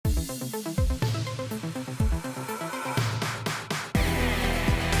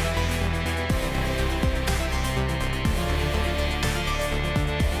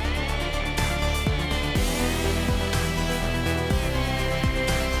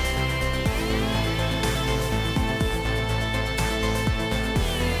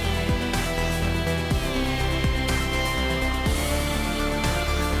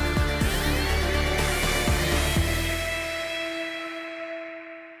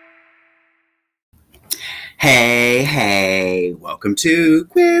Hey, welcome to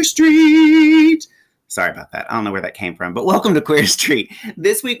Queer Street. Sorry about that. I don't know where that came from, but welcome to Queer Street.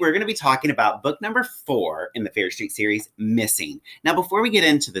 This week, we're going to be talking about book number 4 in the Fear Street series, Missing. Now, before we get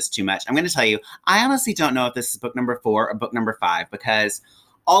into this too much, I'm going to tell you, I honestly don't know if this is book number 4 or book number 5 because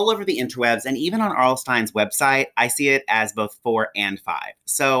all over the interwebs and even on R.L. Stine's website, I see it as both 4 and 5.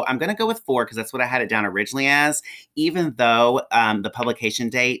 So I'm going to go with 4 because that's what I had it down originally as, even though the publication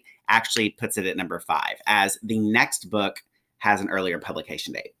date actually puts it at number 5, as the next book has an earlier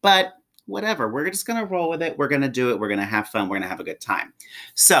publication date. But whatever, we're just going to roll with it. We're going to do it. We're going to have fun. We're going to have a good time.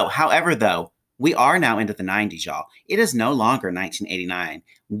 So, however, though, we are now into the 90s, y'all. It is no longer 1989.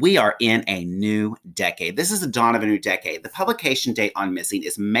 We are in a new decade. This is the dawn of a new decade. The publication date on Missing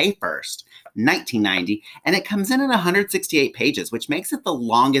is May 1st, 1990, and it comes in at 168 pages, which makes it the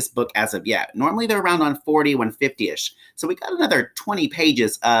longest book as of yet. Normally, they're around on 40, 150-ish. So we got another 20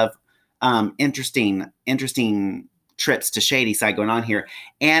 pages of interesting trips to Shadyside going on here.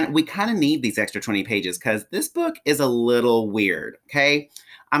 And we kind of need these extra 20 pages because this book is a little weird, okay?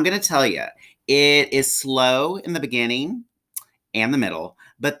 I'm going to tell you, it is slow in the beginning and the middle,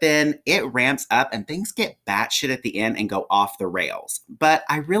 but then it ramps up and things get batshit at the end and go off the rails. But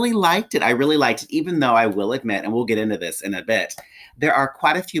I really liked it. Even though I will admit, and we'll get into this in a bit, there are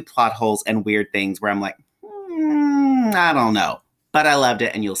quite a few plot holes and weird things where I'm like, I don't know. But I loved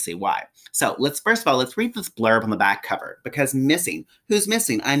it, and you'll see why. So let's read this blurb on the back cover, because missing, who's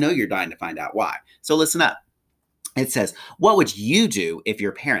missing? I know you're dying to find out why. So listen up. It says, what would you do if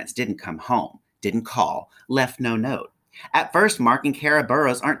your parents didn't come home, didn't call, left no note? At first, Mark and Kara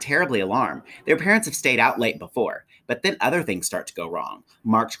Burrows aren't terribly alarmed. Their parents have stayed out late before. But then other things start to go wrong.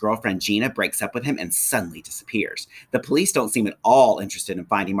 Mark's girlfriend, Gina, breaks up with him and suddenly disappears. The police don't seem at all interested in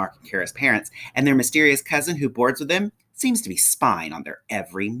finding Mark and Kara's parents, and their mysterious cousin who boards with them seems to be spying on their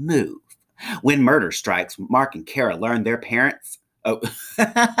every move. When murder strikes, Mark and Kara learn their parents...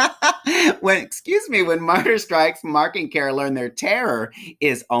 when murder strikes, Mark and Kara learn their terror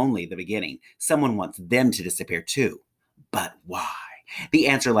is only the beginning. Someone wants them to disappear too. But why? The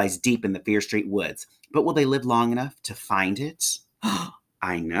answer lies deep in the Fear Street woods. But will they live long enough to find it?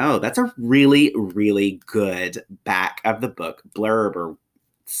 I know. That's a really, really good back of the book blurb or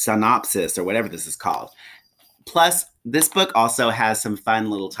synopsis or whatever this is called. Plus, this book also has some fun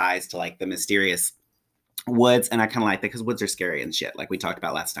little ties to like the mysterious woods, and I kind of like that because woods are scary and shit, like we talked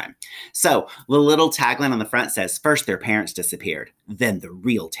about last time. So the little tagline on the front says, first their parents disappeared, then the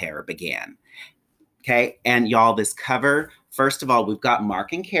real terror began. Okay, and y'all, this cover, first of all, we've got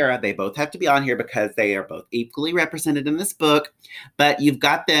Mark and Kara. They both have to be on here because they are both equally represented in this book, but you've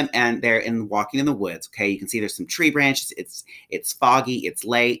got them and they're walking in the woods. Okay, you can see there's some tree branches. It's foggy, it's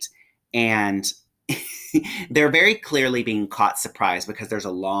late, and they're very clearly being caught surprised because there's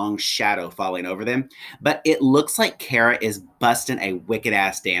a long shadow falling over them. But it looks like Kara is busting a wicked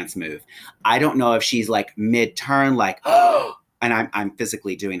ass dance move. I don't know if she's like mid-turn, like, oh, and I'm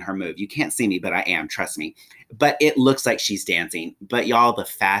physically doing her move. You can't see me, but I am, trust me. But it looks like she's dancing. But y'all, the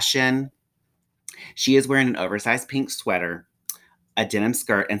fashion, she is wearing an oversized pink sweater, a denim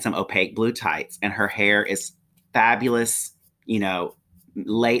skirt, and some opaque blue tights. And her hair is fabulous, you know,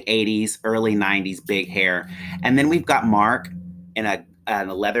 late 80s, early 90s, big hair. And then we've got Mark in a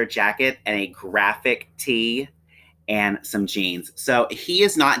leather jacket and a graphic tee and some jeans. So he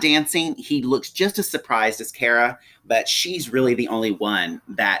is not dancing. He looks just as surprised as Kara, but she's really the only one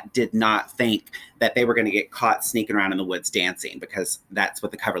that did not think that they were going to get caught sneaking around in the woods dancing, because that's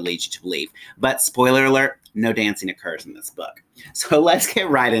what the cover leads you to believe. But spoiler alert, no dancing occurs in this book. So let's get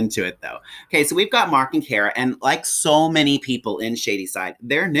right into it, though. Okay, so we've got Mark and Kara, and like so many people in Shadyside,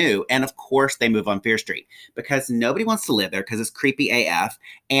 they're new, and of course they move on Fear Street because nobody wants to live there because it's creepy AF,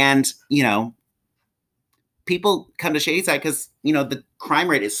 and, you know, people come to Shadyside because, you know, the crime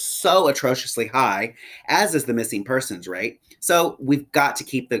rate is so atrociously high, as is the missing persons rate. So we've got to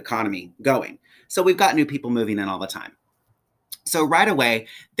keep the economy going. So we've got new people moving in all the time. So right away,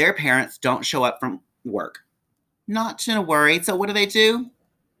 their parents don't show up from work. Not to worry. So what do?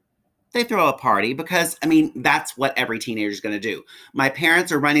 They throw a party because, I mean, that's what every teenager is going to do. My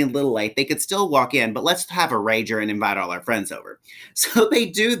parents are running a little late. They could still walk in, but let's have a rager and invite all our friends over. So they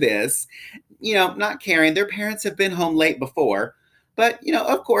do this, you know, not caring. Their parents have been home late before, but, you know,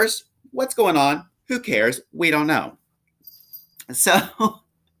 of course, what's going on? Who cares? We don't know. So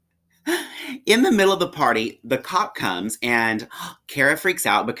in the middle of the party, the cop comes and Kara freaks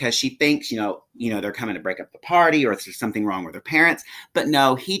out because she thinks, you know, they're coming to break up the party or there's something wrong with her parents. But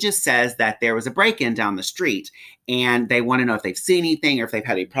no, he just says that there was a break-in down the street and they want to know if they've seen anything or if they've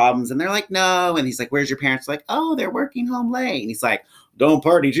had any problems. And they're like, no. And he's like, where's your parents? Like, oh, they're working home late. And he's like, don't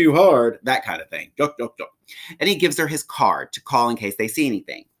party too hard. That kind of thing. Joke, joke, joke. And he gives her his card to call in case they see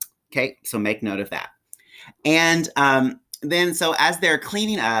anything. Okay, so make note of that. And then, so as they're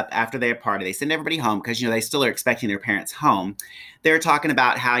cleaning up after their party, they send everybody home because, they still are expecting their parents home. They're talking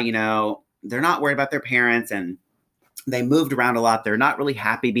about how, they're not worried about their parents and they moved around a lot. They're not really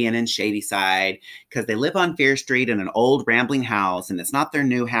happy being in Shadyside because they live on Fear Street in an old rambling house and it's not their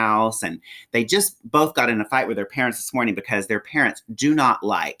new house. And they just both got in a fight with their parents this morning because their parents do not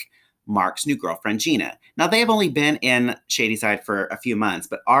like Mark's new girlfriend, Gina. Now, they have only been in Shadyside for a few months,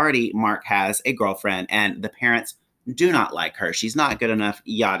 but already Mark has a girlfriend and the parents do not like her. She's not good enough,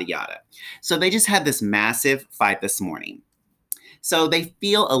 yada, yada. So they just had this massive fight this morning. So they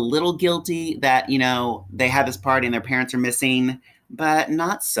feel a little guilty that, they had this party and their parents are missing, but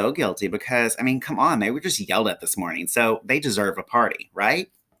not so guilty because, come on, they were just yelled at this morning. So they deserve a party,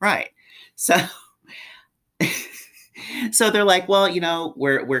 right? Right. So, so they're like, well,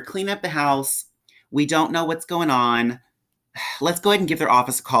 we're cleaning up the house. We don't know what's going on. Let's go ahead and give their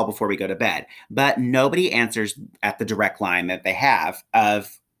office a call before we go to bed. But nobody answers at the direct line that they have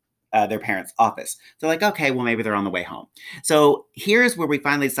of their parents' office. They're like, okay, well, maybe they're on the way home. So here's where we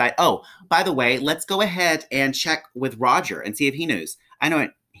finally decide, oh, by the way, let's go ahead and check with Roger and see if he knows. I know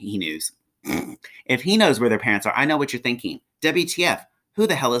he knows. If he knows where their parents are, I know what you're thinking. WTF, who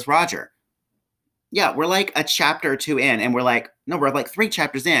the hell is Roger? Yeah, we're like a chapter or two in, and we're like 3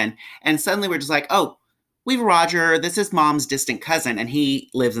 chapters in, and suddenly we're just like, oh, we've Roger, this is Mom's distant cousin, and he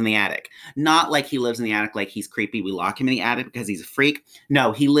lives in the attic. Not like he lives in the attic like he's creepy. We lock him in the attic because he's a freak.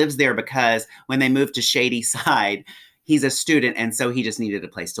 No, he lives there because when they moved to Shadyside, he's a student, and so he just needed a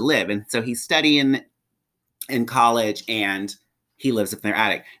place to live. And so he's studying in college, and he lives up in their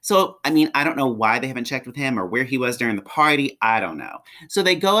attic. So, I don't know why they haven't checked with him or where he was during the party. I don't know. So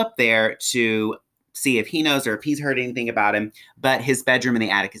they go up there to see if he knows or if he's heard anything about him, but his bedroom in the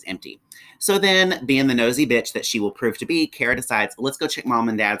attic is empty. So then, being the nosy bitch that she will prove to be, Kara decides, let's go check Mom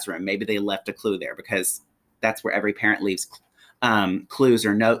and Dad's room. Maybe they left a clue there because that's where every parent leaves clues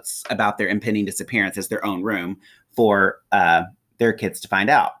or notes about their impending disappearance as their own room for their kids to find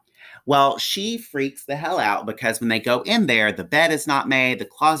out. Well, she freaks the hell out because when they go in there, the bed is not made, the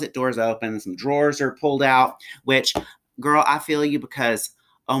closet door's open, some drawers are pulled out, which, girl, I feel you because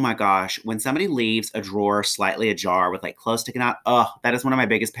oh my gosh, when somebody leaves a drawer slightly ajar with clothes sticking out, that is one of my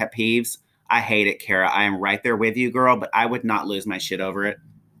biggest pet peeves. I hate it, Kara. I am right there with you, girl, but I would not lose my shit over it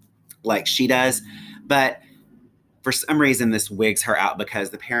like she does. But for some reason, this wigs her out because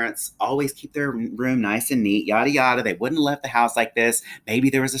the parents always keep their room nice and neat, yada, yada. They wouldn't have left the house like this. Maybe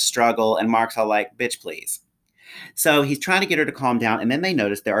there was a struggle. And Mark's all like, bitch, please. So he's trying to get her to calm down. And then they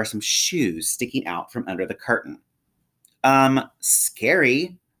notice there are some shoes sticking out from under the curtain.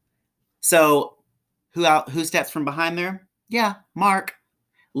 Scary. So who steps from behind there? Yeah, Mark.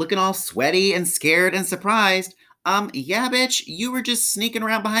 Looking all sweaty and scared and surprised. Yeah, bitch, you were just sneaking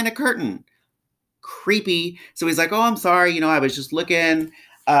around behind a curtain. Creepy. So he's like, oh, I'm sorry. I was just looking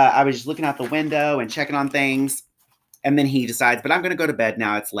out the window and checking on things. And then he decides, but I'm going to go to bed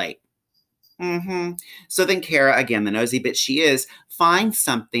now. It's late. So then Kara, again, the nosy bitch she is, finds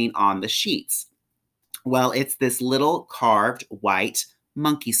something on the sheets. Well, it's this little carved white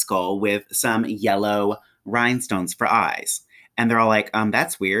monkey skull with some yellow rhinestones for eyes. And they're all like,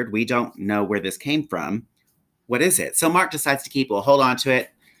 that's weird. We don't know where this came from. What is it? So Mark decides to keep, well, hold on to it.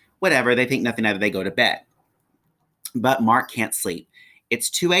 Whatever. They think nothing of it. They go to bed. But Mark can't sleep. It's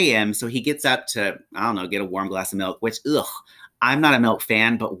 2 a.m., so he gets up to, I don't know, get a warm glass of milk, which, I'm not a milk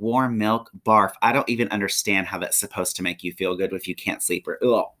fan, but warm milk, barf. I don't even understand how that's supposed to make you feel good if you can't sleep or,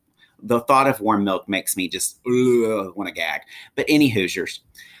 The thought of warm milk makes me just want to gag. But any Hoosiers.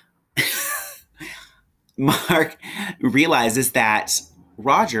 Mark realizes that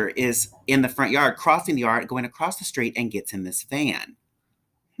Roger is in the front yard, crossing the yard, going across the street, and gets in this van.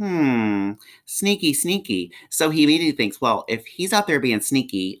 Sneaky, sneaky. So he immediately thinks, well, if he's out there being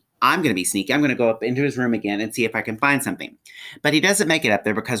sneaky, I'm going to be sneaky. I'm going to go up into his room again and see if I can find something. But he doesn't make it up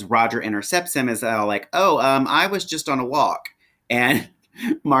there because Roger intercepts him as like, I was just on a walk. And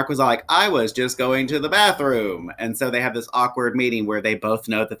Mark was all like, I was just going to the bathroom. And so they have this awkward meeting where they both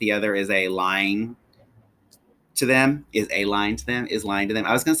know that the other is lying to them. I was going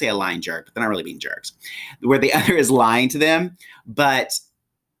to say a lying jerk, but they're not really being jerks. Where the other is lying to them, but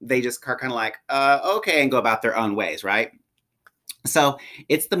they just are kind of like, okay, and go about their own ways, right? So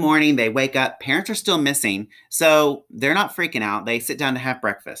it's the morning. They wake up. Parents are still missing. So they're not freaking out. They sit down to have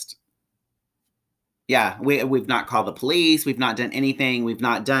breakfast. Yeah, we've not called the police. We've not done anything. We've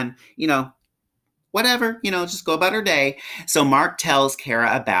not done, whatever, just go about our day. So Mark tells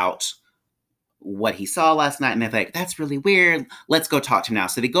Kara about what he saw last night. And they're like, that's really weird. Let's go talk to him now.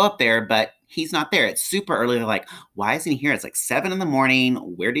 So they go up there, but he's not there. It's super early. They're like, why isn't he here? It's like 7 a.m.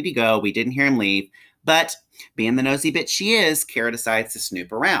 Where did he go? We didn't hear him leave. But being the nosy bitch she is, Kara decides to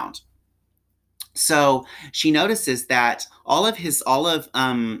snoop around. So she notices that all of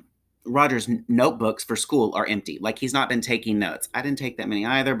Roger's notebooks for school are empty. Like he's not been taking notes. I didn't take that many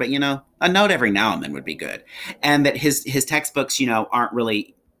either, but a note every now and then would be good. And that his textbooks, aren't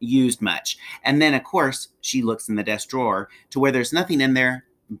really used much. And then of course she looks in the desk drawer to where there's nothing in there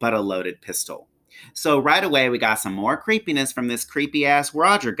but a loaded pistol. So right away we got some more creepiness from this creepy ass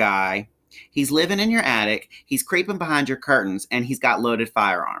Roger guy. He's living in your attic, he's creeping behind your curtains, and he's got loaded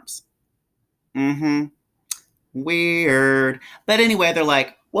firearms. Mm-hmm. Weird. But anyway, they're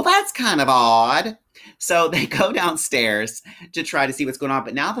like, well, that's kind of odd. So they go downstairs to try to see what's going on,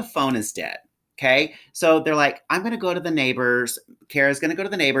 but now the phone is dead. Okay. So they're like, I'm going to go to the neighbors. Kara's going to go to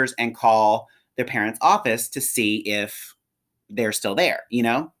the neighbors and call their parents' office to see if they're still there,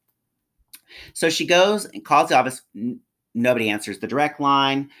 So she goes and calls the office. Nobody answers the direct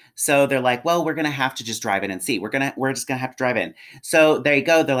line. So they're like, well, we're going to have to just drive in and see. We're just going to have to drive in. So there you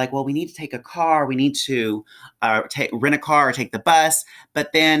go. They're like, well, we need to take a car. We need to rent a car or take the bus.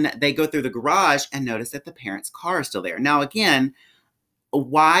 But then they go through the garage and notice that the parents' car is still there. Now, again,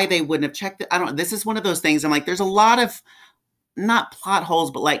 why they wouldn't have checked it, I don't know. This is one of those things. I'm like, there's a lot of not plot holes,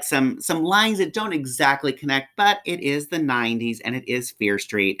 but like some lines that don't exactly connect, but it is the 90s and it is Fear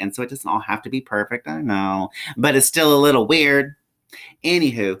Street. And so it doesn't all have to be perfect. I know, but it's still a little weird.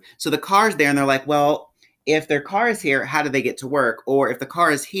 Anywho, so the car's there and they're like, well, if their car is here, how do they get to work? Or if the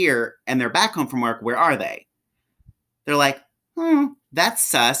car is here and they're back home from work, where are they? They're like, that's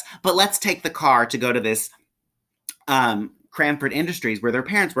sus, but let's take the car to go to this Cranford Industries where their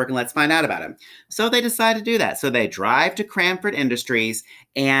parents work and let's find out about him. So they decide to do that. So they drive to Cranford Industries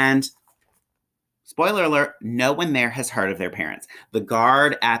and spoiler alert, no one there has heard of their parents. The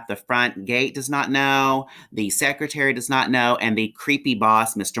guard at the front gate does not know, the secretary does not know, and the creepy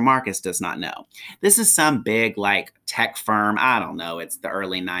boss, Mr. Marcus, does not know. This is some big like tech firm. I don't know. It's the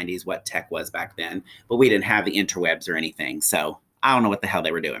early 90s, what tech was back then, but we didn't have the interwebs or anything. So I don't know what the hell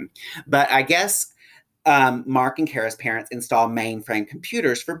they were doing. But I guess Mark and Kara's parents install mainframe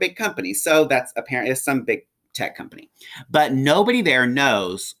computers for big companies. So that's apparently some big tech company. But nobody there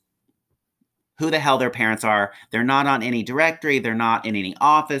knows who the hell their parents are. They're not on any directory. They're not in any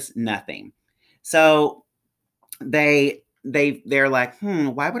office, nothing. So they're like,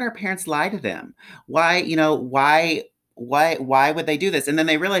 why would our parents lie to them? Why would they do this? And then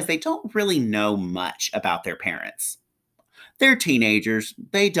they realize they don't really know much about their parents. They're teenagers.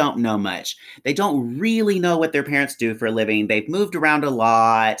 They don't know much. They don't really know what their parents do for a living. They've moved around a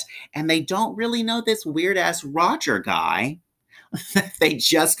lot, and they don't really know this weird ass Roger guy that they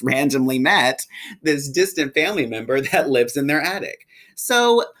just randomly met, this distant family member that lives in their attic.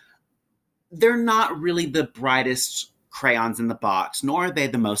 So they're not really the brightest crayons in the box, nor are they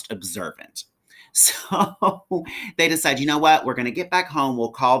the most observant. So they decide, you know what? We're going to get back home.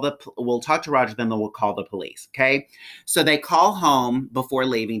 We'll talk to Roger, then we'll call the police. Okay. So they call home before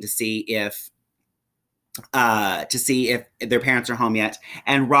leaving to see if their parents are home yet.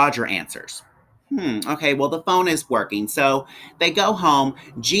 And Roger answers. Okay. Well, the phone is working. So they go home.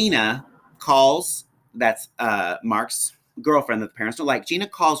 Gina calls. That's Mark's girlfriend that the parents don't like. Gina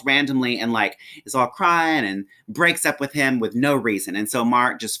calls randomly and like is all crying and breaks up with him with no reason. And so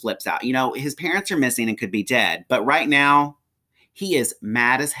Mark just flips out. His parents are missing and could be dead, but right now he is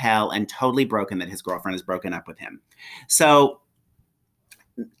mad as hell and totally broken that his girlfriend has broken up with him. So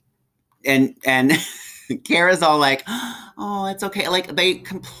and Kara's all like, oh, it's okay. Like they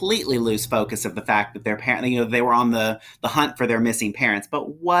completely lose focus of the fact that their parent, they were on the hunt for their missing parents,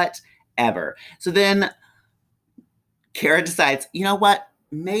 but whatever. So then Kara decides, you know what?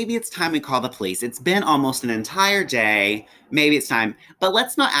 Maybe it's time we call the police. It's been almost an entire day. Maybe it's time. But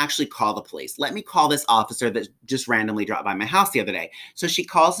let's not actually call the police. Let me call this officer that just randomly dropped by my house the other day. So she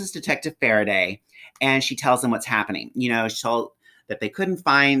calls this Detective Faraday and she tells him what's happening. She told that they couldn't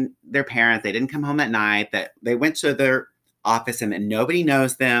find their parents. They didn't come home at night, that they went to their office and that nobody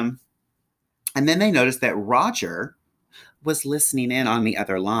knows them. And then they noticed that Roger was listening in on the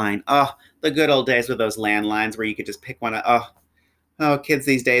other line. Oh, the good old days with those landlines where you could just pick one up. Oh, kids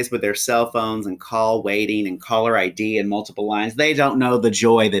these days with their cell phones and call waiting and caller ID and multiple lines. They don't know the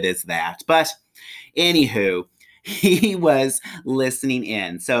joy that is that. But anywho, he was listening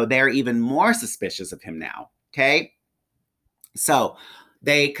in. So they're even more suspicious of him now. Okay. So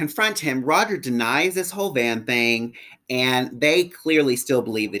they confront him. Roger denies this whole van thing. And they clearly still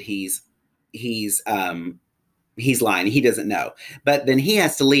believe that he's he's lying. He doesn't know. But then he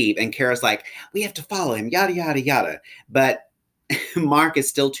has to leave, and Kara's like, we have to follow him, yada, yada, yada. But Mark is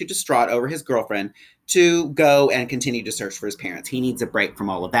still too distraught over his girlfriend to go and continue to search for his parents. He needs a break from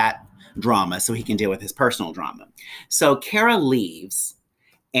all of that drama so he can deal with his personal drama. So Kara leaves,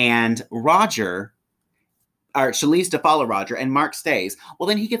 and she leaves to follow Roger, and Mark stays. Well,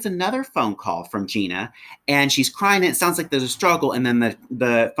 then he gets another phone call from Gina, and she's crying. And it sounds like there's a struggle, and then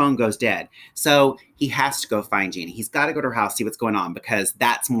the phone goes dead. So he has to go find Gina. He's got to go to her house, see what's going on, because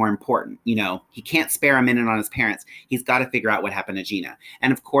that's more important. He can't spare a minute on his parents. He's got to figure out what happened to Gina.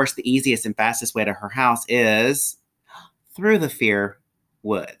 And of course, the easiest and fastest way to her house is through the Fear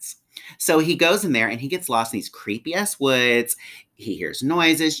Woods. So he goes in there, and he gets lost in these creepy ass woods. He hears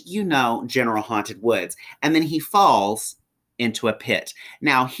noises, general haunted woods. And then he falls into a pit.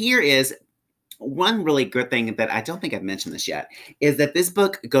 Now, here is one really good thing that I don't think I've mentioned this yet, is that this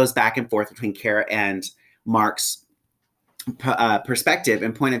book goes back and forth between Kara and Mark's perspective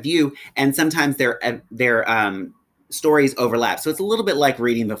and point of view. And sometimes their stories overlap. So it's a little bit like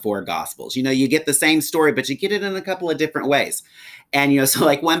reading the four Gospels. You get the same story, but you get it in a couple of different ways. And, so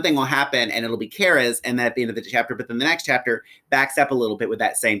like one thing will happen and it'll be Kara's, and then at the end of the chapter, but then the next chapter backs up a little bit with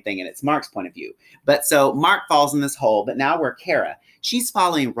that same thing, and it's Mark's point of view. But so Mark falls in this hole, but now we're Kara. She's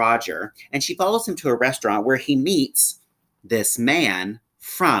following Roger, and she follows him to a restaurant where he meets this man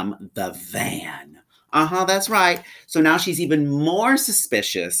from the van. That's right. So now she's even more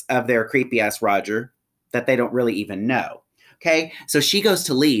suspicious of their creepy ass Roger that they don't really even know. Okay. So she goes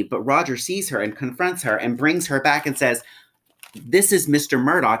to leave, but Roger sees her and confronts her and brings her back and says, this is Mr.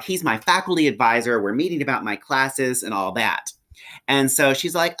 Murdoch. He's my faculty advisor. We're meeting about my classes and all that. And so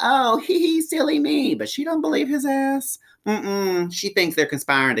she's like, oh, hee, silly me. But she don't believe his ass. She thinks they're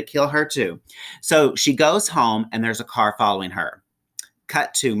conspiring to kill her too. So she goes home, and there's a car following her.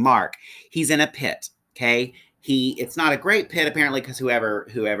 Cut to Mark. He's in a pit. Okay. It's not a great pit, apparently, because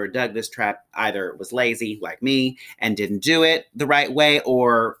whoever dug this trap either was lazy like me and didn't do it the right way,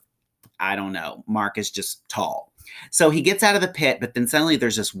 or I don't know. Mark is just tall. So he gets out of the pit, but then suddenly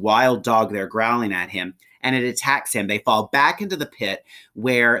there's this wild dog there growling at him, and it attacks him. They fall back into the pit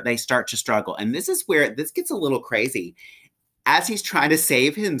where they start to struggle. And this is where this gets a little crazy. As he's trying to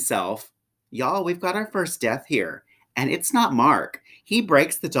save himself, y'all, we've got our first death here. And it's not Mark. He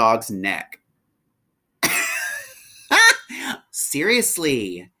breaks the dog's neck.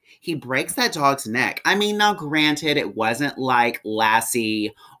 Seriously. He breaks that dog's neck. I mean, now granted, it wasn't like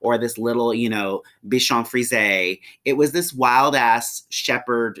Lassie or this little, Bichon Frise. It was this wild ass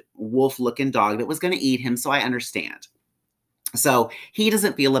shepherd wolf looking dog that was going to eat him. So I understand. So he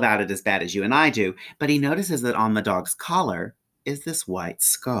doesn't feel about it as bad as you and I do, but he notices that on the dog's collar is this white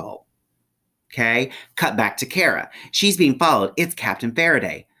skull. Okay. Cut back to Kara. She's being followed. It's Captain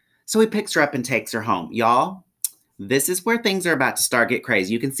Faraday. So he picks her up and takes her home. Y'all, this is where things are about to start get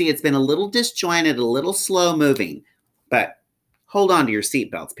crazy. You can see it's been a little disjointed, a little slow moving, but hold on to your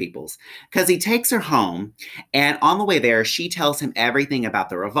seatbelts, peoples, because he takes her home, and on the way there, she tells him everything about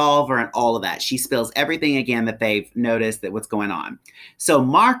the revolver and all of that. She spills everything again that they've noticed that what's going on. So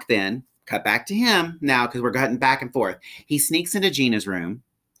Mark then, cut back to him now, because we're cutting back and forth. He sneaks into Gina's room.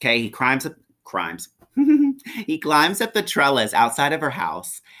 Okay, he climbs up the trellis outside of her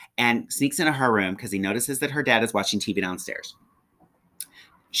house and sneaks into her room because he notices that her dad is watching TV downstairs.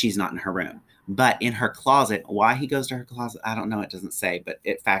 She's not in her room, but in her closet. Why he goes to her closet, I don't know. It doesn't say, but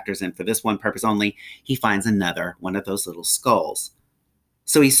it factors in for this one purpose only. He finds another one of those little skulls.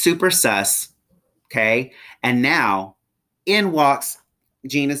 So he's super sus. Okay. And now in walks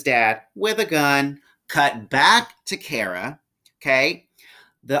Gina's dad with a gun. Cut back to Kara. Okay.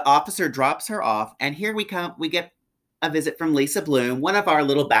 The officer drops her off, and here we get a visit from Lisa Bloom, one of our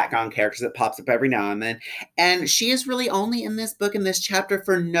little background characters that pops up every now and then. And she is really only in this book, in this chapter,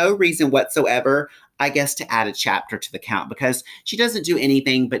 for no reason whatsoever, I guess, to add a chapter to the count, because she doesn't do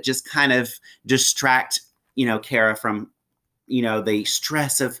anything but just kind of distract, Kara from, the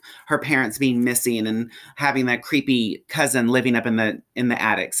stress of her parents being missing and having that creepy cousin living up in the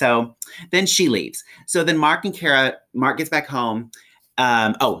attic. So then she leaves. So then Mark gets back home.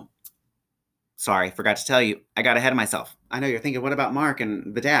 Sorry, forgot to tell you. I got ahead of myself. I know you're thinking, what about Mark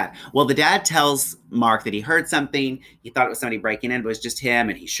and the dad? Well, the dad tells Mark that he heard something. He thought it was somebody breaking in, but it was just him,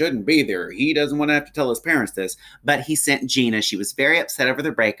 and he shouldn't be there. He doesn't want to have to tell his parents this. But he sent Gina. She was very upset over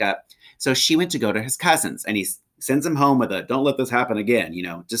the breakup. So she went to go to his cousins, and he sends him home with a, don't let this happen again,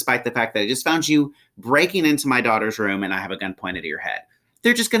 despite the fact that I just found you breaking into my daughter's room and I have a gun pointed at your head.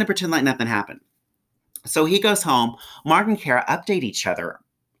 They're just going to pretend like nothing happened. So he goes home. Mark and Kara update each other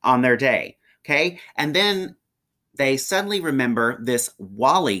on their day. Okay. And then they suddenly remember this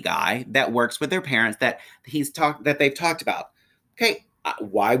Wally guy that works with their parents that they've talked about. Okay,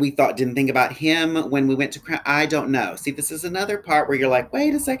 why we didn't think about him when we went to Crown, I don't know. See, this is another part where you're like,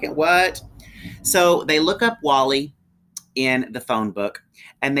 wait a second, what? So they look up Wally in the phone book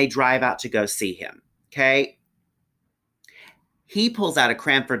and they drive out to go see him. Okay. He pulls out a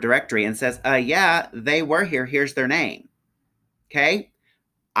Cranford directory and says, yeah, they were here. Here's their name. Okay.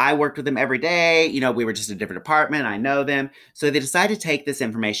 I worked with them every day. You know, we were just in a different apartment. I know them. So they decide to take this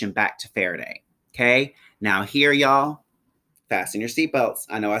information back to Faraday. Okay. Now, here, y'all, fasten your seatbelts.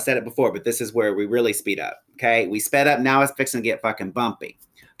 I know I said it before, but this is where we really speed up. Okay. We sped up. Now it's fixing to get fucking bumpy.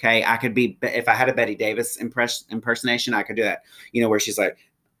 Okay. I could be, if I had a Betty Davis impersonation, I could do that. You know, where she's like,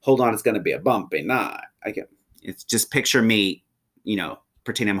 hold on, it's going to be a bumpy night. It's just picture me, you know,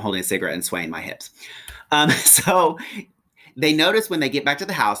 pretending I'm holding a cigarette and swaying my hips. So they notice when they get back to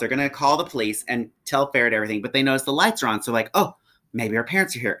the house, they're going to call the police and tell Faraday everything, but they notice the lights are on. So like, oh, maybe our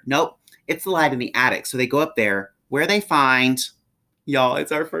parents are here. Nope. It's the light in the attic. So they go up there where they find, y'all,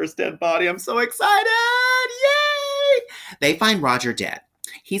 it's our first dead body. I'm so excited. Yay! They find Roger dead.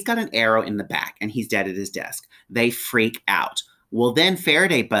 He's got an arrow in the back and he's dead at his desk. They freak out. Well, then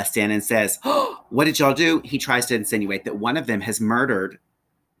Faraday busts in and says, oh, what did y'all do? He tries to insinuate that one of them has murdered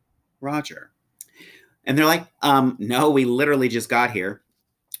Roger. And they're like, no, we literally just got here.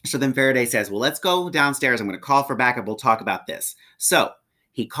 So then Faraday says, well, let's go downstairs. I'm going to call for backup. We'll talk about this. So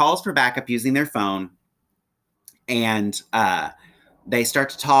he calls for backup using their phone. And they start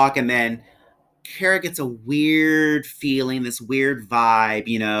to talk. And then Kara gets a weird feeling, this weird vibe,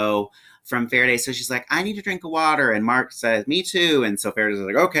 you know, from Faraday. So she's like, I need a drink of water. And Mark says, me too. And so Faraday's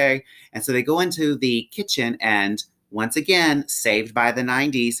like, okay. And so they go into the kitchen and once again, saved by the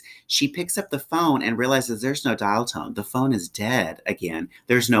 90s, she picks up the phone and realizes there's no dial tone. The phone is dead again.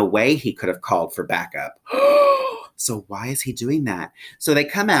 There's no way he could have called for backup. So why is he doing that? So they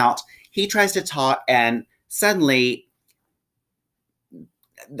come out. He tries to talk and suddenly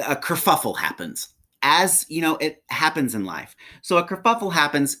a kerfuffle happens. As, you know, it happens in life. So a kerfuffle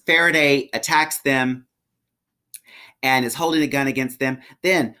happens. Faraday attacks them and is holding a gun against them.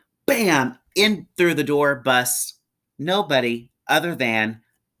 Then, bam, in through the door busts nobody other than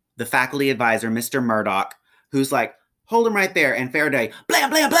the faculty advisor, Mr. Murdoch, who's like, hold him right there. And Faraday,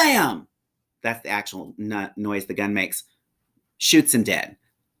 blam, blam, blam. That's the actual noise the gun makes. Shoots him dead.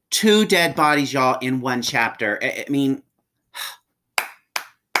 2 dead bodies, y'all, in one chapter. I mean,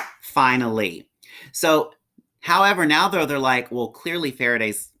 finally. So, however, now though, they're like, well, clearly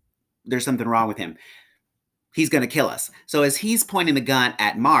there's something wrong with him. He's going to kill us. So as he's pointing the gun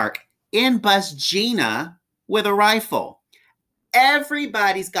at Mark, in busts Gina with a rifle.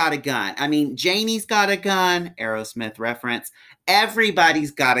 Everybody's got a gun. I mean, Janie's got a gun, Aerosmith reference.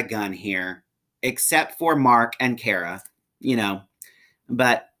 Everybody's got a gun here, except for Mark and Kara, you know.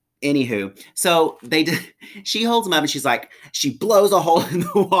 But anywho, so she holds him up and she's like, she blows a hole in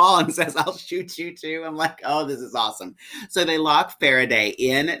the wall and says, I'll shoot you too. I'm like, oh, this is awesome. So they lock Faraday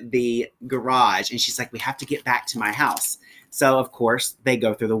in the garage and she's like, we have to get back to my house. So of course they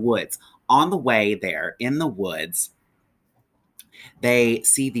go through the woods. On the way there in the woods, they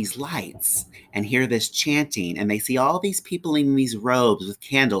see these lights and hear this chanting and they see all these people in these robes with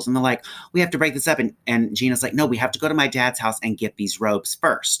candles and they're like, we have to break this up. And Gina's like, no, we have to go to my dad's house and get these robes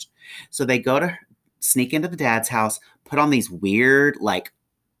first. So they sneak into the dad's house, put on these weird, like,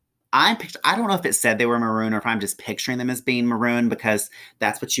 I don't know if it said they were maroon or if I'm just picturing them as being maroon because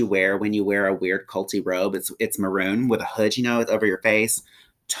that's what you wear when you wear a weird culty robe. It's maroon with a hood, you know, it's over your face.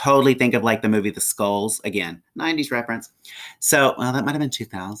 Totally think of like the movie The Skulls. Again, 90s reference. So, well, that might have been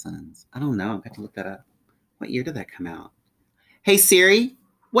 2000s. I don't know. I've got to look that up. What year did that come out? Hey, Siri,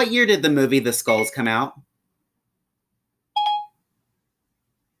 what year did the movie The Skulls come out?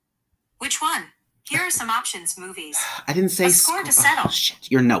 Which one? Here are some options, movies. I didn't say... A score to settle. Oh, shit,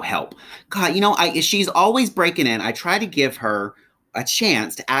 you're no help. God, you know, she's always breaking in. I try to give her a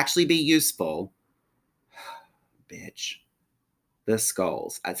chance to actually be useful. Bitch. The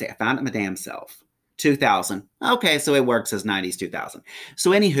Skulls. I'd say I found it my damn self. 2000. Okay, so it works as 90s 2000.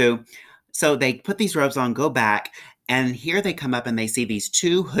 So anywho, so they put these robes on, go back, and here they come up and they see these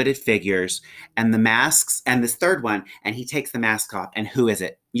 2 hooded figures and the masks and this third one, and he takes the mask off. And who is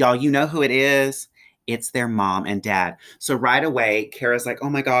it? Y'all, you know who it is? It's their mom and dad. So right away, Kara's like, oh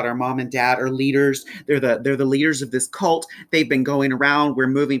my God, our mom and dad are leaders. They're the leaders of this cult. They've been going around. We're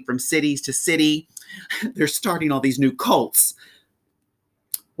moving from cities to city. They're starting all these new cults.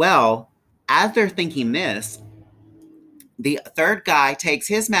 Well, as they're thinking this, the third guy takes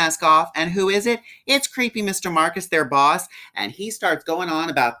his mask off, and who is it? It's creepy Mr. Marcus, their boss, and he starts going on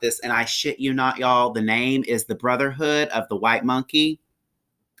about this, and I shit you not, y'all, the name is the Brotherhood of the White Monkey.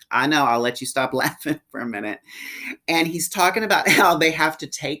 I know, I'll let you stop laughing for a minute. And he's talking about how they have to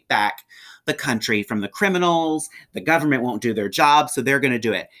take back the country from the criminals. The government won't do their job, so they're going to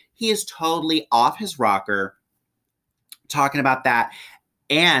do it. He is totally off his rocker talking about that,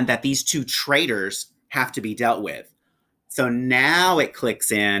 and that these two traitors have to be dealt with. So now it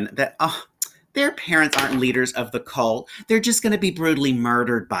clicks in that their parents aren't leaders of the cult. They're just going to be brutally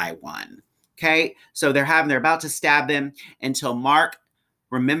murdered by one. Okay? So they're about to stab them until Mark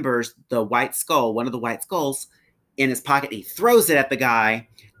remembers the white skull, one of the white skulls in his pocket. He throws it at the guy,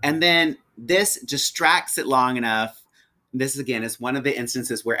 and then this distracts it long enough. This, again, is one of the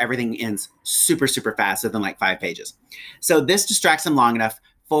instances where everything ends super, super fast, within like 5 pages. So this distracts them long enough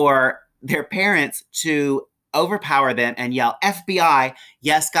for their parents to overpower them and yell, FBI.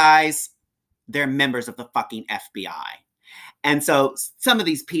 Yes, guys, they're members of the fucking FBI. And so some of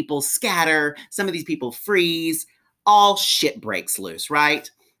these people scatter, some of these people freeze, all shit breaks loose, right?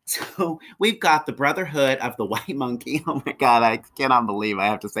 So we've got the Brotherhood of the White Monkey. Oh my God, I cannot believe I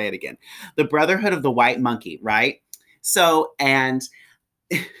have to say it again. The Brotherhood of the White Monkey, right? So, and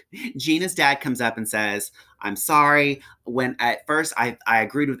Gina's dad comes up and says, I'm sorry. When at first I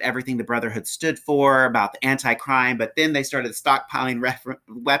agreed with everything the Brotherhood stood for about the anti-crime, but then they started stockpiling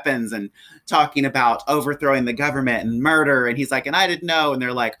weapons and talking about overthrowing the government and murder. And he's like, and I didn't know. And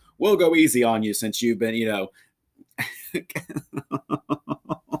they're like, we'll go easy on you since you've been,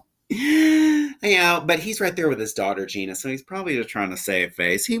 but he's right there with his daughter, Gina. So he's probably just trying to save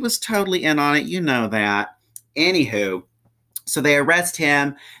face. He was totally in on it. You know that. Anywho. So they arrest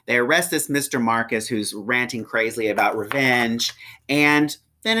him. They arrest this Mr. Marcus who's ranting crazily about revenge. And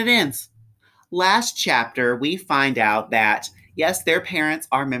then it ends. Last chapter, we find out that, yes, their parents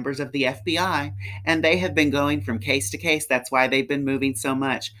are members of the FBI, and they have been going from case to case. That's why they've been moving so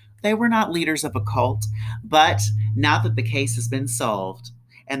much. They were not leaders of a cult, but now that the case has been solved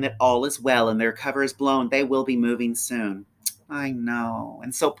and that all is well and their cover is blown, they will be moving soon. I know.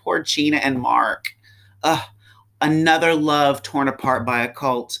 And so poor Gina and Mark. Another love torn apart by a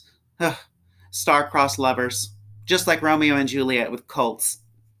cult. Star-crossed lovers. Just like Romeo and Juliet with cults.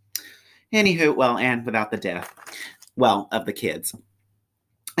 Anywho, well, and without the death. Well, of the kids.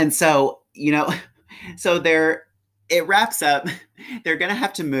 And so, so it wraps up. They're going to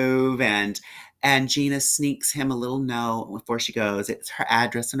have to move, and Gina sneaks him a little note before she goes. It's her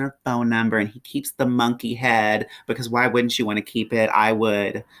address and her phone number, and he keeps the monkey head, because why wouldn't you want to keep it? I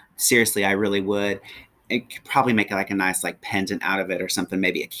would. Seriously, I really would. It could probably make it like a nice like pendant out of it or something,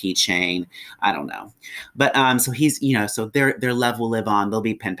 maybe a keychain. I don't know. But so he's, so their love will live on. They'll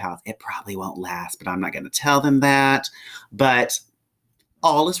be pen pals. It probably won't last, but I'm not going to tell them that. But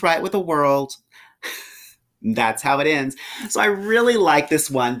all is right with the world. That's how it ends. So I really like this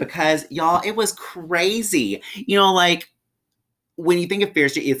one because, y'all, it was crazy. Like when you think of Fear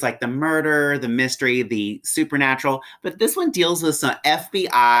Street, it's like the murder, the mystery, the supernatural. But this one deals with some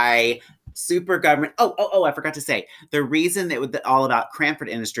FBI, super government. I forgot to say, the reason it was all about Cranford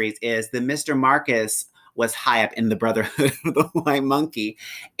Industries is the Mr. Marcus was high up in the Brotherhood of the White Monkey.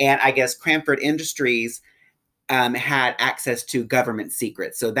 And I guess Cranford Industries had access to government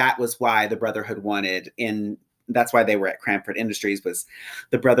secrets. So that was why the Brotherhood that's why they were at Cranford Industries, was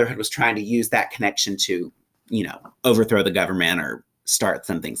the Brotherhood was trying to use that connection to, overthrow the government or start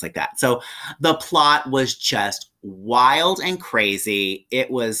some things like that. So the plot was just wild and crazy. It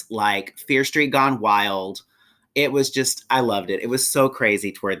was like Fear Street gone wild. It was just, I loved it. It was so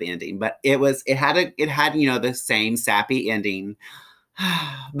crazy toward the ending, but it had the same sappy ending.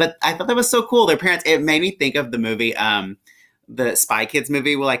 But I thought that was so cool. Their parents, it made me think of the movie, the Spy Kids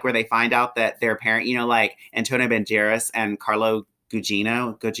movie, where they find out that their parent, like Antonio Banderas and Carlo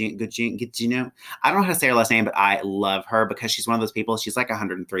Gugino. I don't know how to say her last name, but I love her because she's one of those people. She's like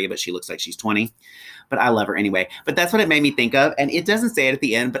 103, but she looks like she's 20. But I love her anyway. But that's what it made me think of. And it doesn't say it at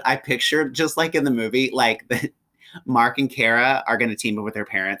the end, but I pictured, just like in the movie, like Mark and Kara are going to team up with their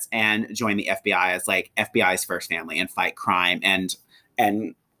parents and join the FBI as like FBI's first family and fight crime and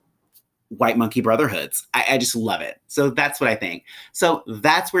White Monkey Brotherhoods. I just love it. So that's what I think. So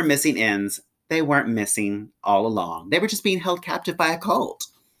that's where Missing ends. They weren't missing all along. They were just being held captive by a cult.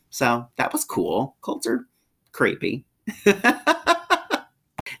 So that was cool. Cults are creepy.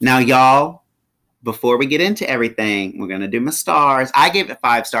 Now, y'all, before we get into everything, we're going to do my stars. I gave it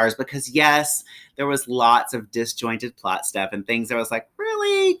 5 stars because, yes, there was lots of disjointed plot stuff and things that I was like, really?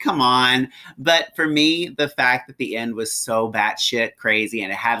 really? Come on. But for me, the fact that the end was so batshit crazy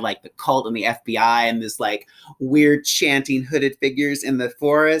and it had like the cult and the FBI and this like weird chanting hooded figures in the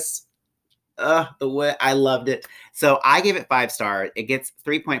forest. The way I loved it. So I gave it 5 stars. It gets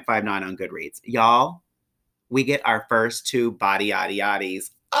 3.59 on Goodreads. Y'all, we get our first 2 body yaddy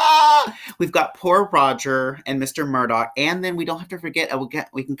yaddies. We've got poor Roger and Mr. Murdoch, and then we don't have to forget.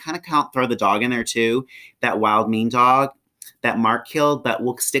 We can kind of throw the dog in there too. That wild mean dog that Mark killed, but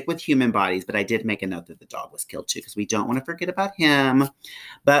we'll stick with human bodies. But I did make a note that the dog was killed too because we don't want to forget about him.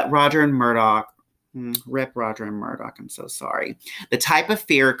 But Roger and Murdoch. Rip Roger and Murdoch. I'm so sorry. The type of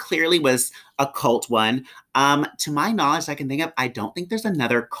fear clearly was a cult one. To my knowledge, I can think of, I don't think there's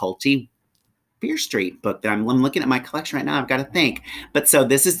another culty Fear Street book that I'm looking at my collection right now. I've got to think. But so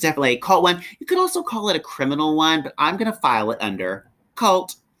this is definitely a cult one. You could also call it a criminal one, but I'm going to file it under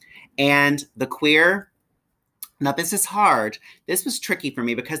cult. And the queer. Now, this is hard. This was tricky for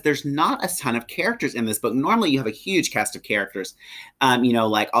me because there's not a ton of characters in this book. Normally, you have a huge cast of characters,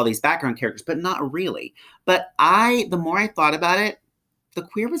 like all these background characters, but not really. But the more I thought about it, the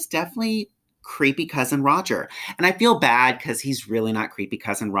queer was definitely creepy cousin Roger. And I feel bad because he's really not creepy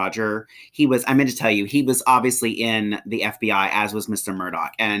cousin Roger. I meant to tell you, he was obviously in the FBI, as was Mr.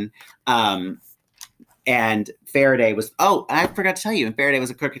 Murdoch. And Faraday was, I forgot to tell you, and Faraday was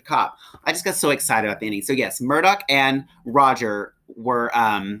a crooked cop. I just got so excited about the ending. So yes, Murdoch and Roger were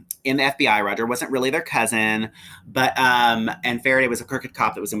in the FBI. Roger wasn't really their cousin, but and Faraday was a crooked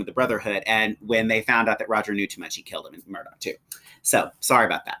cop that was in with the Brotherhood. And when they found out that Roger knew too much, he killed him, and Murdoch too. So sorry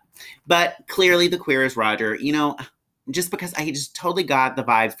about that. But clearly the queer is Roger. Just because I just totally got the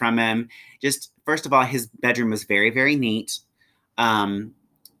vibes from him. Just first of all, his bedroom was very, very neat.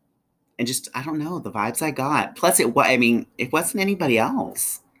 And just, I don't know, the vibes I got. Plus, it wasn't anybody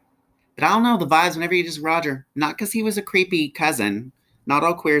else. But I don't know, the vibes whenever you just Roger. Not because he was a creepy cousin. Not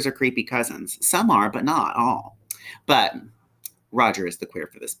all queers are creepy cousins. Some are, but not all. But Roger is the queer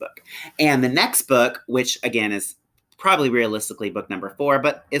for this book. And the next book, which again is probably realistically book number 4,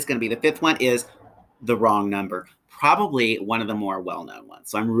 but it's going to be the 5th one, is The Wrong Number. Probably one of the more well-known ones.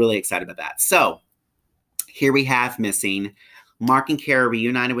 So I'm really excited about that. So here we have Missing. Mark and Kara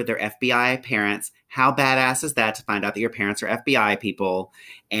reunited with their FBI parents. How badass is that to find out that your parents are FBI people?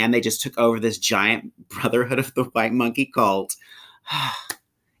 And they just took over this giant Brotherhood of the White Monkey cult.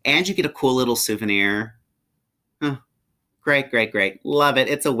 And you get a cool little souvenir. Great, great, great. Love it.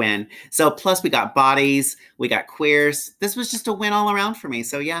 It's a win. So plus we got bodies. We got queers. This was just a win all around for me.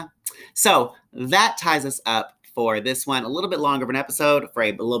 So yeah. So that ties us up for this one. A little bit longer of an episode, for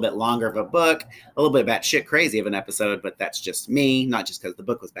a little bit longer of a book, a little bit batshit crazy of an episode, but that's just me, not just because the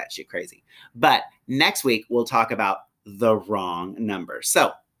book was batshit crazy. But next week, we'll talk about The Wrong Number.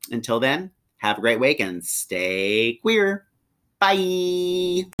 So until then, have a great week and stay queer.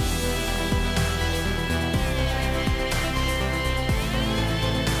 Bye.